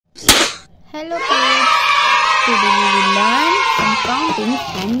Hello kids, today we will learn some countings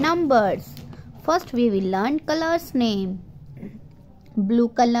and numbers. First we will learn colors name. Blue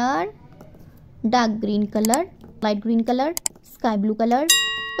color, dark green color, light green color, sky blue color,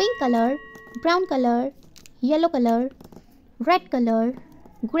 pink color, brown color, yellow color, red color,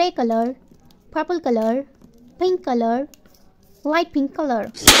 grey color, purple color, pink color, light pink color.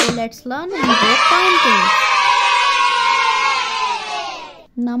 So let's learn and go counting.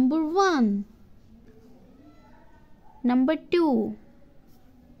 Number 1, number 2,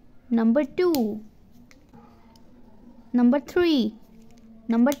 number 2, number 3,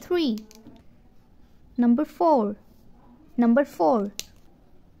 number 3, number 4, number 4,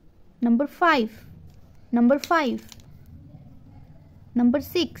 number 5, number 5, number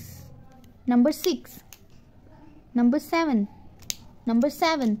 6, number 6, number 7, number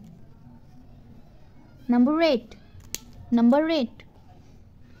 7, number 8, number 8,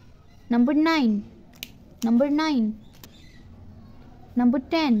 number 9, number 9, number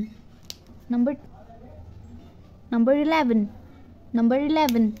 10, number 11, number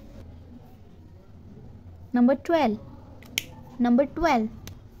 11, number 12, number 12,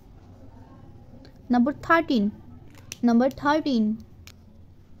 number 13, number 13,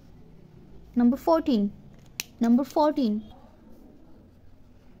 number 14, number 14,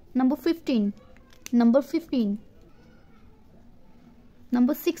 number 15, number 15,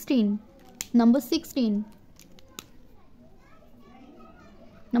 number 16, number 16,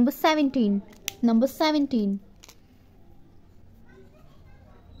 number 17, number 17,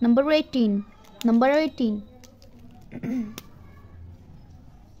 number 18, number 18,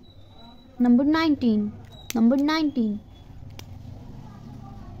 number 19, number 19,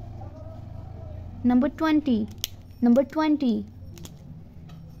 number 20, number 20,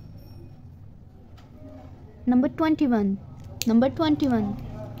 number 21, number 21,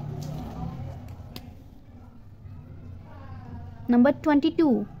 number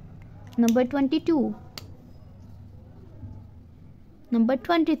 22, number 22, number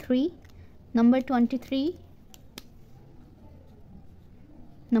 23, number 23,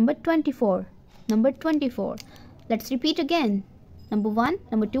 number 24, number 24. Let's repeat again. Number 1,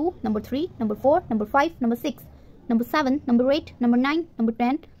 number 2, number 3, number 4, number 5, number 6, number 7, number 8, number 9, number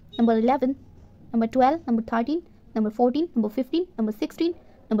 10, number 11, number 12, number 13, number 14, number 15, number 16,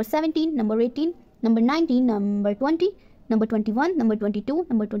 number 17, number 18, number 19, number 20, number 21, number 22,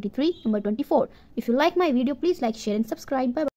 number 23, number 24. If you like my video, please like, share and subscribe. Bye bye.